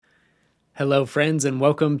Hello, friends, and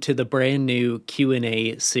welcome to the brand new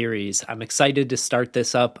Q&A series. I'm excited to start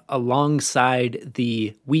this up alongside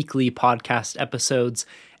the weekly podcast episodes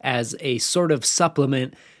as a sort of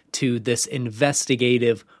supplement to this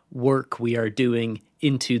investigative work we are doing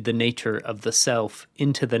into the nature of the self,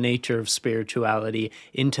 into the nature of spirituality,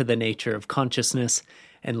 into the nature of consciousness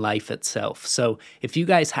and life itself. So if you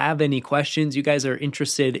guys have any questions, you guys are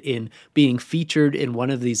interested in being featured in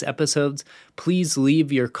one of these episodes, please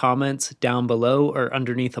leave your comments down below or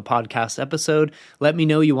underneath a podcast episode. Let me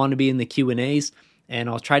know you want to be in the Q&As, and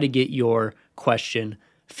I'll try to get your question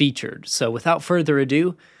featured. So without further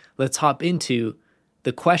ado, let's hop into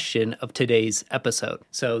the question of today's episode.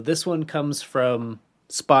 So this one comes from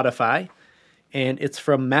Spotify, and it's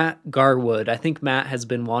from Matt Garwood. I think Matt has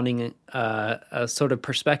been wanting a sort of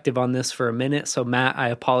perspective on this for a minute. So Matt, I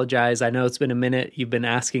apologize. I know it's been a minute. You've been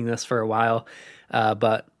asking this for a while,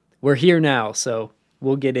 but we're here now, so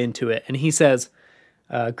we'll get into it. And he says,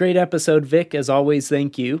 great episode, Vic. As always,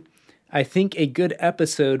 thank you. I think a good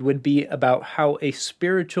episode would be about how a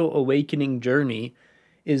spiritual awakening journey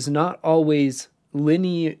is not always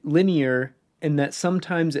linear, and that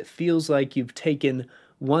sometimes it feels like you've taken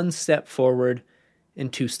one step forward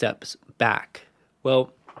and two steps back.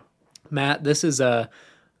 Well, Matt, this is a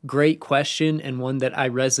great question and one that I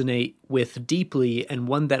resonate with deeply, and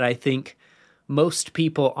one that I think most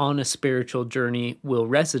people on a spiritual journey will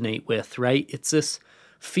resonate with, right? It's this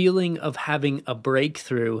feeling of having a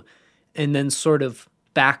breakthrough and then sort of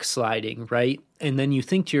backsliding, right? And then you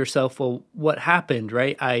think to yourself, well, what happened,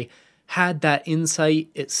 right? I had that insight.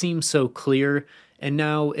 It seems so clear. And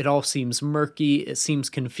now it all seems murky. It seems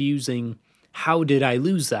confusing. How did I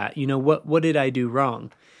lose that? What did I do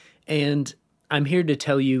wrong? And I'm here to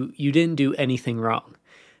tell you, you didn't do anything wrong.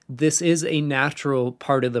 This is a natural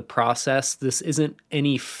part of the process. This isn't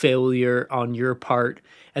any failure on your part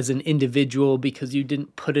as an individual because you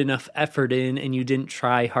didn't put enough effort in and you didn't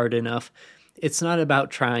try hard enough. It's not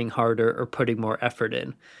about trying harder or putting more effort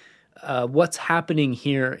in. What's happening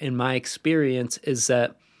here in my experience is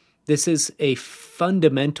that this is a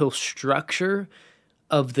fundamental structure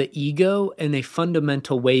of the ego and a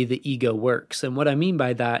fundamental way the ego works. And what I mean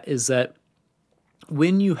by that is that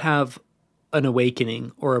when you have an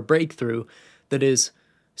awakening or a breakthrough that is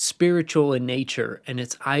spiritual in nature and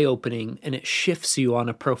it's eye-opening and it shifts you on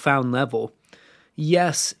a profound level,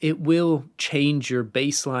 yes, it will change your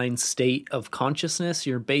baseline state of consciousness,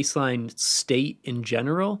 your baseline state in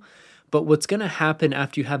general. But what's going to happen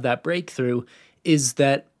after you have that breakthrough is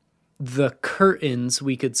that the curtains,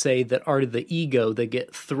 we could say, that are the ego that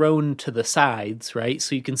get thrown to the sides, right?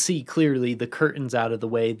 So you can see clearly the curtains out of the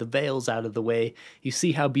way, the veils out of the way. You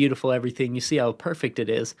see how beautiful everything, you see how perfect it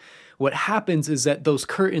is. What happens is that those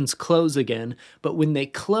curtains close again, but when they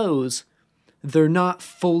close, they're not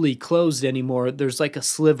fully closed anymore. There's like a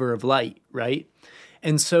sliver of light, right?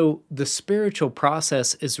 And so the spiritual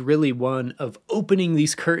process is really one of opening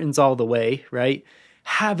these curtains all the way, right?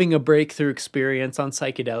 Having a breakthrough experience on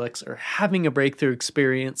psychedelics, or having a breakthrough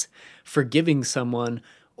experience forgiving someone,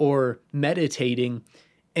 or meditating,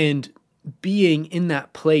 and being in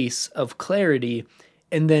that place of clarity,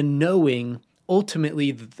 and then knowing ultimately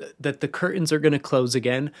that the curtains are going to close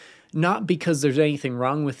again, not because there's anything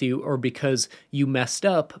wrong with you or because you messed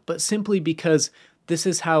up, but simply because this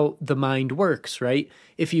is how the mind works, right?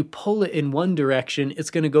 If you pull it in one direction, it's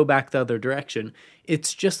going to go back the other direction.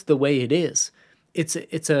 It's just the way it is. It's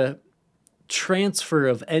a transfer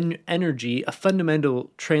of energy, a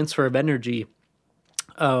fundamental transfer of energy.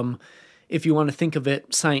 If you want to think of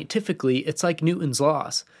it scientifically, it's like Newton's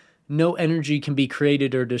laws. No energy can be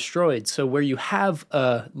created or destroyed. So where you have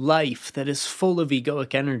a life that is full of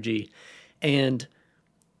egoic energy and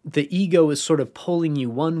the ego is sort of pulling you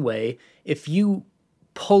one way, if you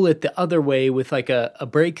pull it the other way with like a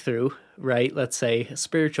breakthrough, right? Let's say a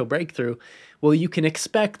spiritual breakthrough. Well, you can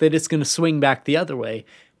expect that it's going to swing back the other way.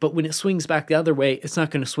 But when it swings back the other way, it's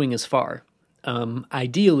not going to swing as far.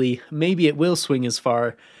 Ideally, maybe it will swing as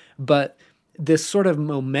far, but this sort of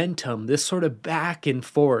momentum, this sort of back and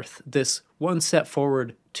forth, this one step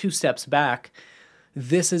forward, two steps back,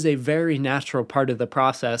 this is a very natural part of the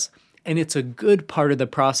process. And it's a good part of the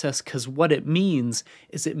process because what it means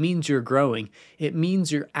is it means you're growing. It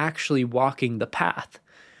means you're actually walking the path.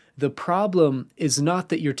 The problem is not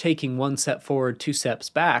that you're taking one step forward, two steps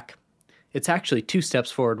back. It's actually two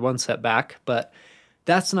steps forward, one step back, but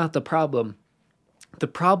that's not the problem. The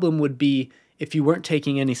problem would be if you weren't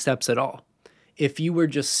taking any steps at all. If you were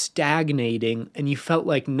just stagnating and you felt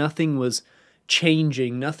like nothing was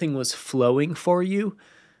changing, nothing was flowing for you,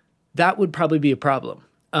 that would probably be a problem.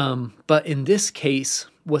 But in this case,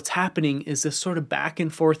 what's happening is this sort of back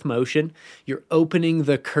and forth motion. You're opening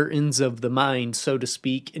the curtains of the mind, so to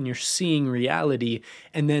speak, and you're seeing reality.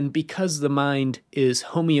 And then because the mind is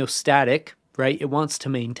homeostatic, right, it wants to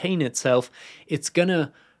maintain itself, it's going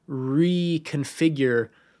to reconfigure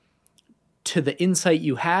to the insight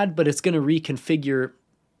you had, but it's going to reconfigure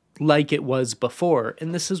like it was before.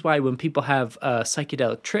 And this is why when people have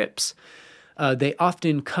psychedelic trips, they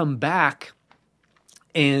often come back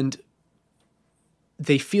and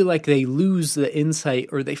they feel like they lose the insight,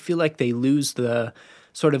 or they feel like they lose the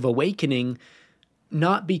sort of awakening,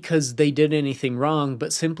 not because they did anything wrong,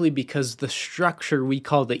 but simply because the structure we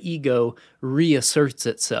call the ego reasserts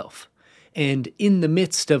itself. And in the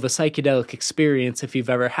midst of a psychedelic experience, if you've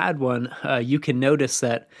ever had one, you can notice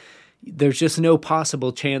that there's just no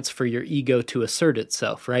possible chance for your ego to assert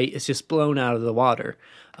itself, right? It's just blown out of the water.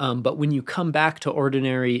 But when you come back to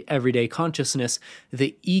ordinary everyday consciousness,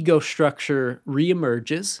 the ego structure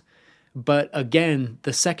reemerges. But again,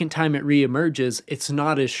 the second time it reemerges, it's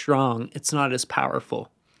not as strong, it's not as powerful.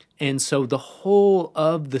 And so the whole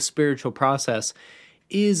of the spiritual process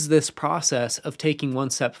is this process of taking one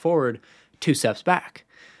step forward, two steps back.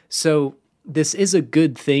 So this is a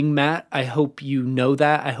good thing, Matt. I hope you know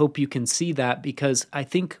that. I hope you can see that, because I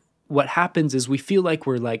think what happens is we feel like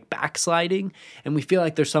we're like backsliding, and we feel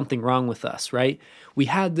like there's something wrong with us, right? We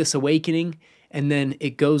had this awakening and then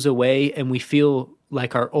it goes away and we feel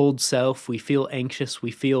like our old self. We feel anxious,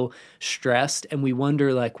 we feel stressed, and we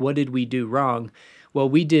wonder like, what did we do wrong? Well,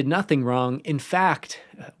 we did nothing wrong. In fact,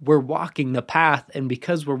 we're walking the path, and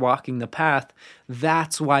because we're walking the path,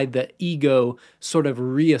 that's why the ego sort of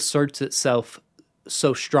reasserts itself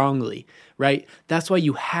so strongly, right? That's why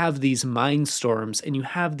you have these mind storms and you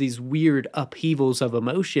have these weird upheavals of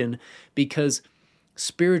emotion, because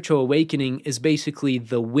spiritual awakening is basically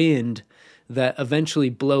the wind that eventually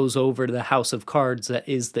blows over the house of cards that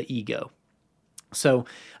is the ego. So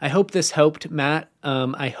I hope this helped, Matt.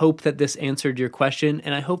 I hope that this answered your question,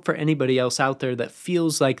 and I hope for anybody else out there that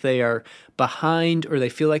feels like they are behind, or they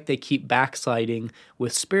feel like they keep backsliding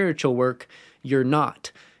with spiritual work, you're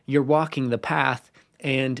not. You're walking the path,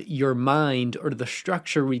 and your mind, or the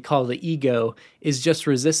structure we call the ego, is just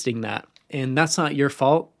resisting that. And that's not your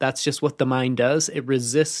fault. That's just what the mind does. It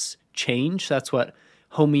resists change. That's what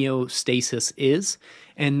homeostasis is.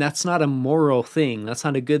 And that's not a moral thing. That's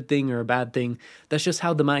not a good thing or a bad thing. That's just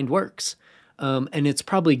how the mind works. And it's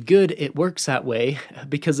probably good it works that way,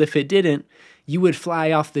 because if it didn't, you would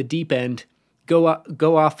fly off the deep end, go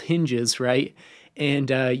off hinges, right? And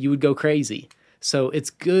you would go crazy. So it's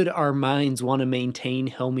good our minds want to maintain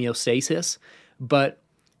homeostasis, but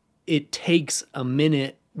it takes a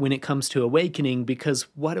minute when it comes to awakening, because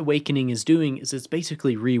what awakening is doing is it's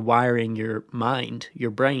basically rewiring your mind, your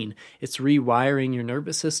brain. It's rewiring your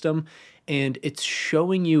nervous system, and it's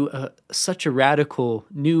showing you such a radical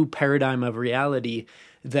new paradigm of reality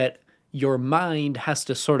that your mind has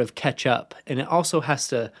to sort of catch up, and it also has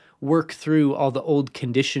to work through all the old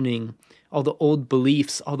conditioning, all the old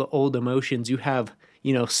beliefs, all the old emotions you have,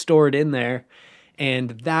 stored in there.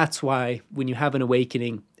 And that's why when you have an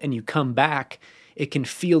awakening and you come back, it can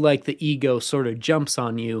feel like the ego sort of jumps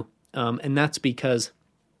on you. And that's because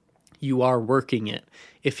you are working it.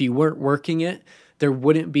 If you weren't working it, there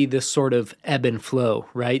wouldn't be this sort of ebb and flow,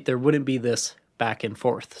 right? There wouldn't be this back and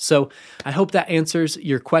forth. So I hope that answers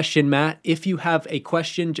your question, Matt. If you have a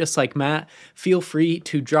question just like Matt, feel free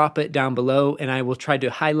to drop it down below, and I will try to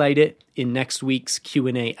highlight it in next week's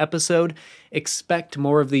Q&A episode. Expect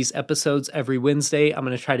more of these episodes every Wednesday. I'm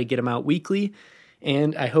going to try to get them out weekly,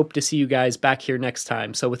 and I hope to see you guys back here next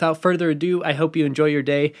time. So without further ado, I hope you enjoy your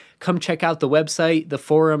day. Come check out the website, the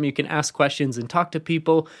forum. You can ask questions and talk to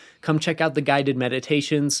people. Come check out the guided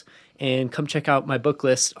meditations, and come check out my book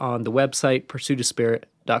list on the website,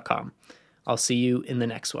 pursuitofspirit.com. I'll see you in the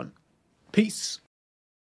next one. Peace.